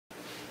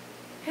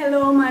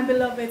Hello my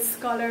beloved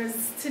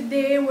scholars.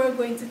 Today we're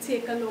going to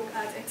take a look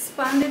at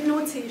expanded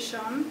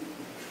notation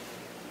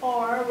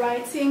or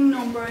writing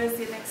numbers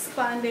in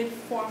expanded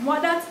form.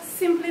 What that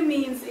simply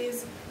means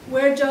is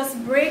we're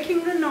just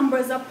breaking the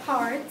numbers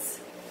apart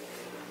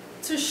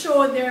to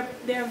show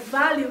their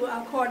value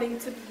according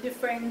to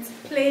different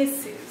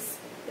places,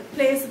 the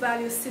place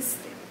value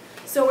system.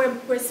 So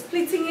we're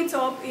splitting it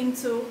up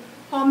into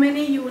how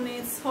many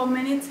units, how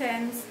many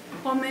tens,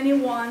 how many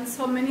ones,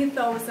 how many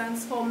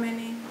thousands, how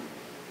many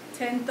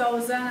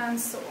 10,000 and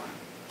so on.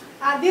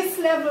 At this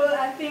level,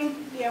 I think,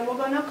 yeah, we're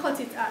going to cut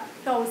it at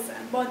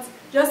 1,000. But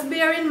just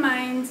bear in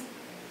mind,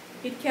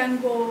 it can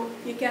go,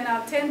 you can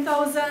have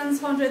 10,000s,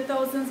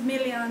 100,000s,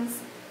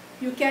 millions.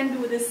 You can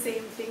do the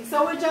same thing.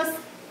 So we're just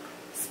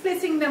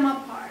splitting them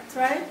apart,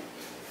 right?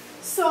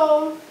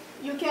 So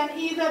you can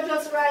either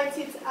just write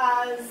it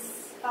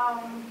as,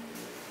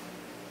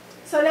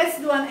 so let's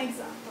do an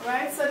example,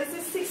 right? So this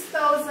is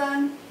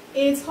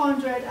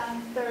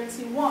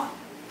 6,831,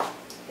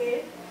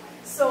 okay?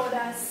 So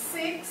that's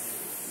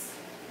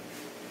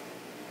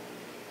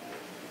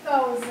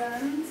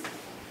 6,000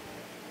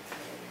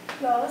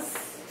 plus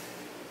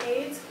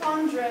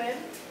 800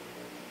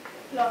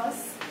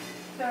 plus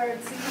 30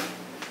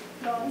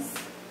 plus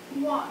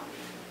 1.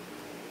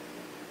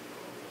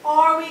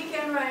 Or we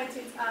can write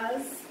it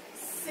as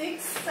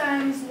 6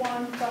 times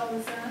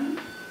 1,000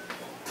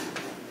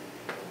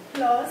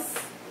 plus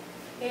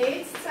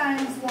 8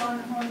 times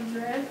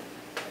 100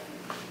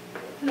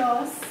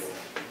 plus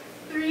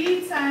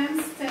 3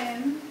 times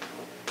 10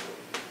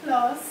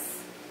 plus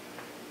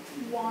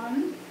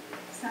 1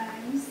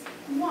 times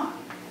 1.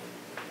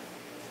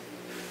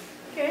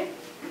 Okay?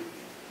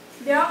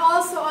 There are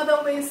also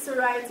other ways to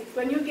write it.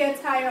 When you get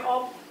higher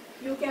up,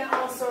 you can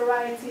also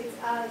write it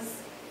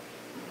as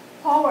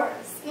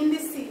powers,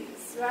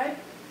 indices, right?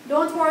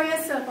 Don't worry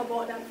yourself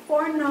about that.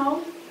 For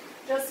now,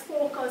 just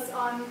focus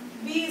on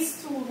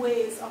these two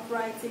ways of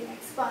writing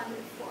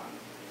expanded form.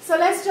 So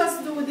let's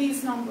just do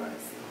these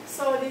numbers.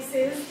 So this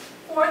is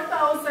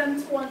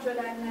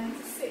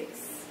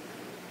 4,296.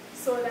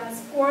 So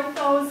that's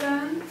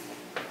 4,000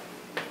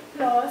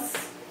 plus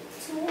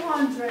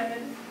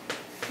 200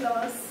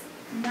 plus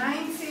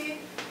 90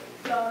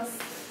 plus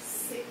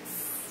 6.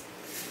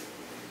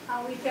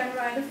 And we can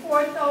write the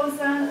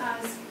 4,000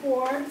 as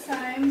 4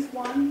 times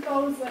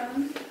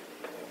 1,000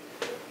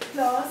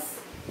 plus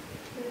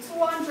the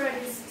 200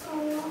 is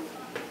 2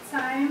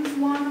 times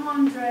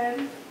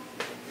 100.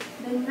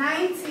 The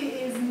 90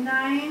 is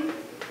 9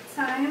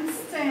 times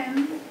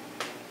 10,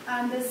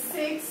 and the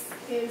 6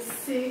 is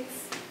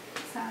 6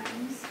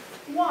 times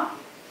 1.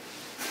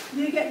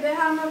 Do you get the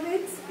hang of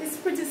it? It's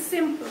pretty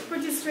simple,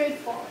 pretty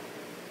straightforward.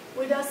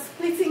 We're just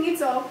splitting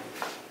it up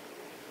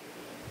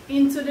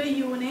into the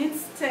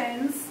units,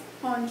 tens,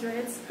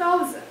 hundreds,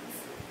 thousands.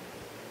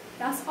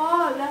 That's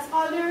all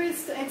there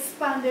is to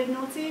expanded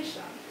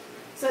notation.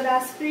 So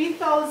that's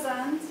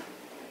 3,000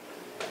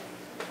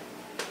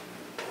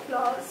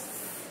 plus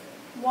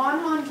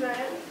 100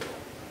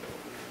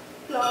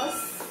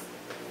 plus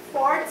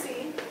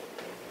 40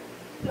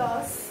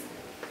 plus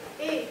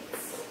 8,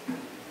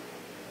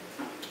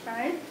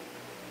 right?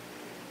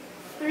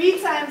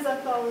 3 times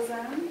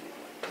 1,000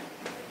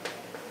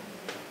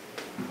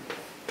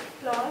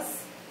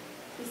 plus,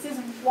 this is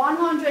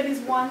 100 is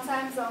 1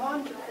 times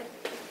 100.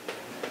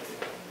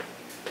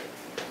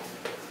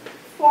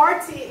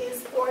 40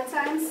 is 4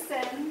 times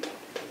 10.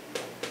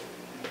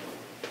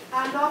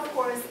 And of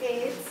course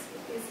 8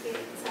 is 8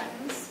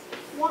 times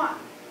 1.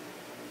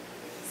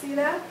 See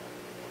that?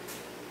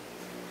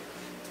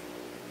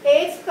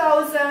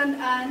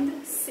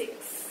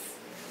 8,006.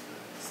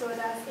 So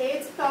that's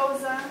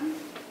 8,000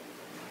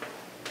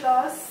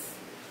 plus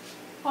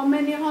how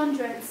many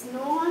hundreds?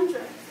 No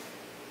hundred.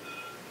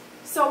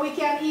 So we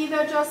can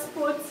either just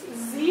put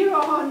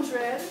 0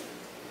 hundred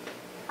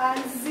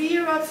and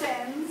 0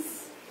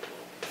 tens.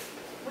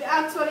 We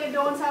actually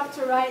don't have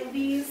to write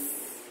these.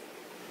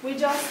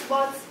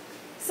 But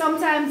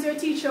sometimes your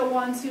teacher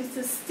wants you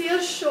to still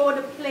show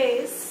the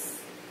place,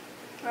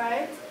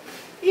 right?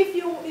 If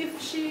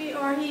she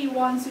or he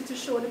wants you to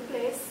show the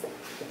place,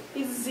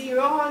 it's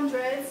 0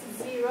 hundreds,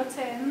 0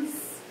 tens.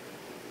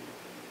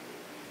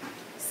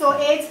 So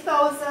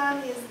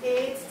 8,000 is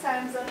 8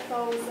 times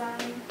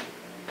 1,000.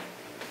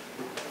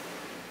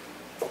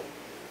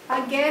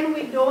 Again,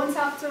 we don't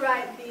have to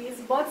write these,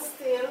 but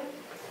still,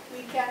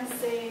 we can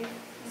say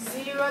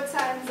 0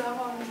 times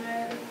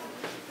 100,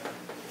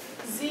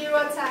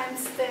 0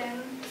 times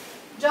 10,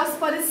 just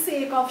for the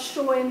sake of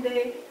showing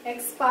the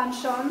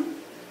expansion,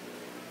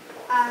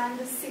 and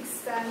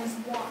 6 times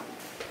 1.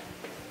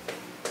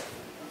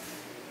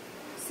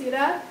 See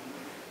that?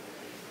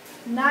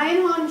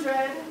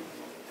 900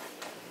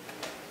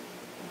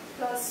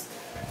 plus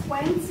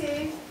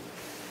 20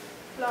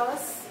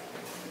 plus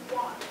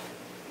 1.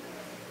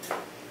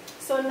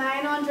 So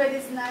 900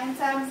 is 9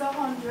 times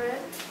 100.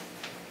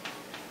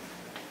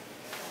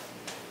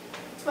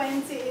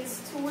 20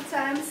 is 2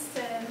 times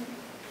 10.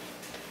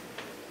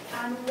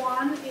 And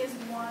 1 is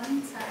 1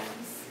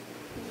 times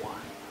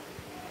 1.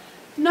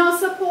 Now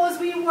suppose suppose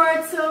we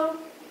were to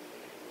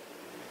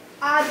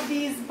add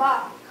these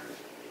back,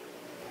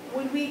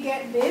 would we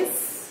get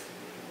this?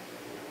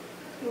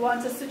 You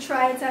want us to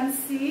try it and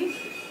see?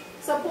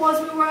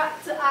 Suppose we were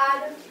to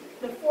add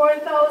the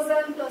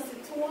 4,000 plus the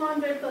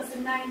 200 plus the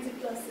 90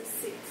 plus the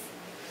 6.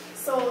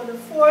 So the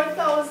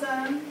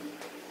 4,000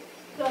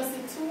 plus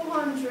the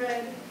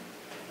 200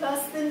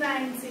 plus the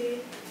 90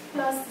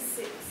 plus the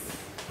 6.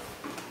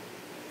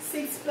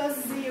 6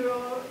 plus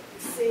 0,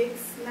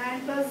 6,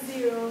 9 plus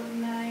 0,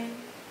 9,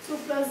 2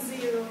 plus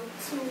 0,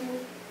 2,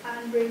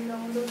 and bring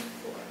down the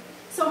 4.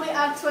 So we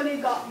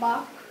actually got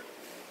back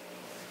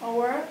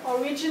our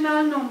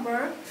original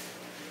number,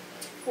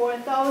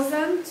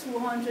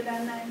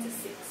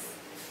 4,296.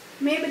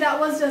 Maybe that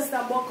was just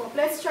a buck up.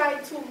 Let's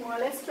try two more.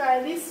 Let's try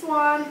this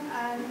one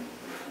and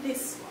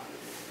this one.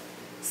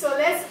 So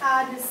let's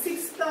add the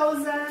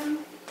 6,000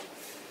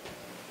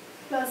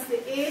 plus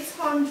the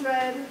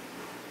 800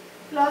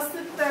 plus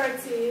the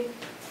 30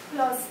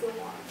 plus the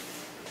 1.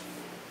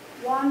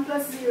 1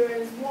 plus 0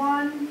 is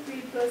 1,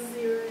 3 plus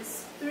 0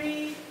 is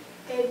 3,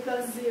 8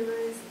 plus 0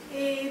 is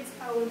 8.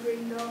 I will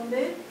bring down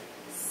the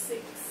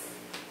 6.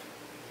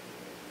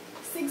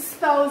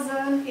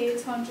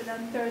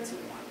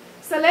 6,831.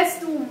 So let's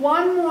do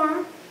one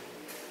more.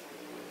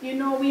 You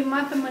know, we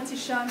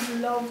mathematicians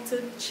love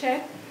to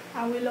check,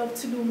 and we love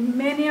to do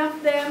many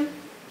of them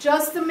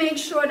just to make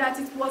sure that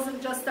it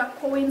wasn't just a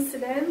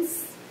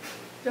coincidence,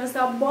 just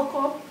a buck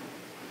up,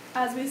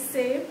 as we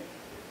say.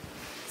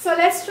 So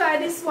let's try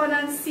this one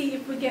and see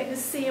if we get the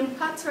same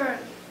pattern.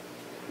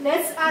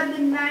 Let's add the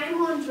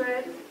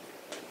 900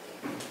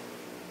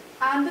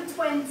 and the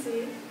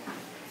 20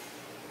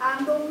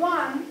 and the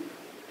 1.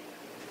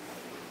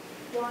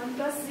 1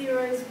 plus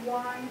 0 is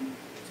 1,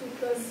 2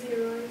 plus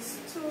 0 is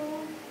 2,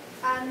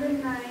 and the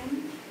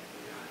 9.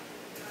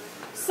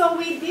 So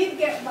we did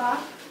get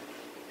back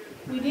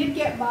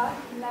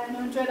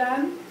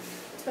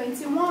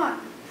 921.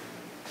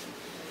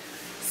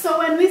 So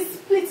when we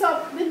split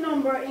up the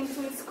number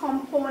into its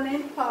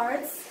component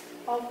parts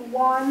of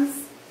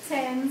ones,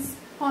 tens,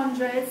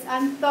 hundreds,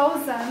 and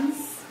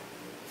thousands,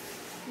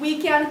 we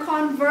can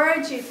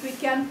converge it, we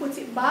can put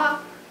it back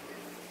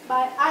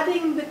by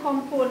adding the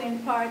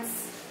component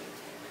parts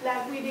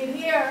like we did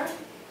here,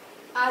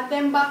 add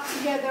them back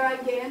together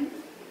again,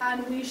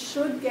 and we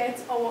should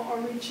get our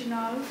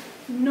original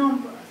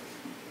number.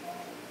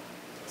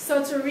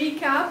 So to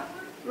recap,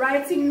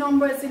 writing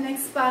numbers in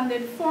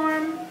expanded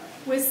form,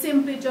 we're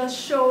simply just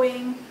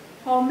showing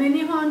how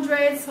many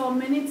hundreds, how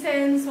many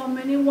tens, how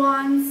many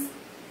ones,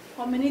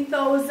 how many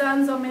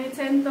thousands, how many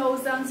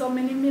 10,000s, how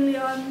many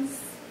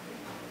millions,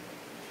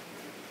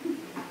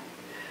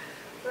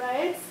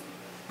 right?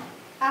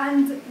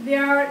 And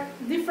there are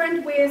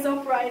different ways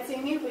of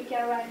writing it. We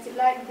can write it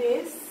like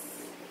this.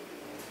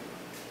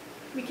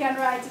 We can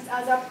write it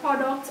as a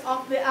product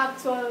of the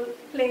actual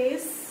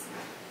place,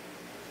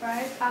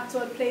 right?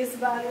 Actual place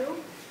value.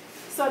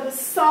 So the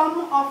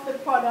sum of the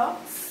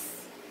products.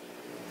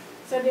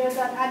 So there's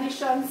an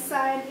addition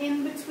sign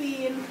in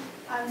between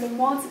and the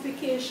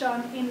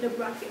multiplication in the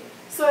bracket.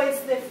 So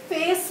it's the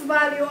face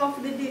value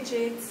of the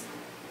digits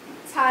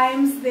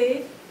times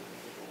the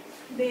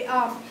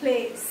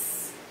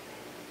place,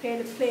 okay,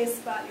 the place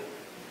value.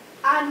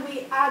 And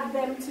we add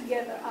them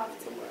together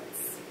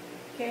afterwards,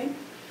 okay?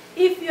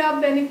 If you have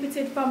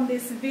benefited from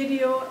this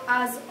video,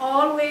 as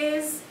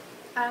always,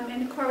 I'm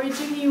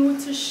encouraging you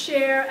to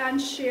share and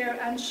share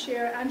and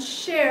share and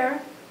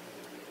share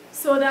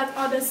so that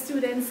other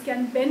students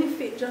can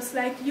benefit just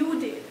like you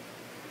did.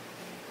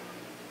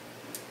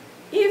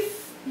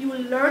 If you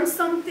learned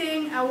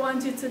something, I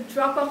want you to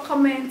drop a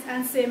comment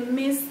and say,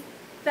 Miss,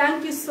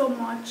 thank you so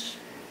much.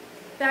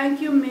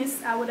 Thank you,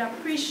 Miss. I would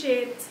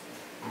appreciate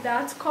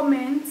that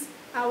comment.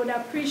 I would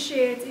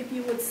appreciate if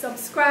you would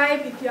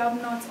subscribe if you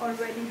have not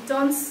already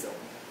done so.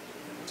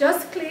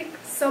 Just click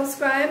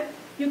subscribe.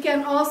 You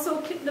can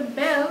also click the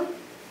bell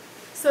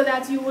so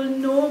that you will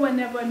know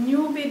whenever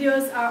new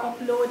videos are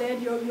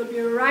uploaded. You'll be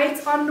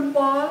right on the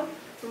ball,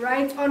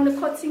 right on the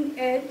cutting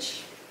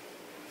edge.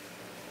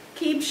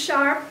 Keep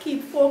sharp,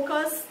 keep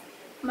focused.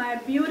 My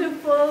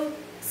beautiful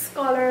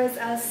scholars,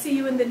 I'll see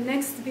you in the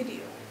next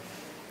video.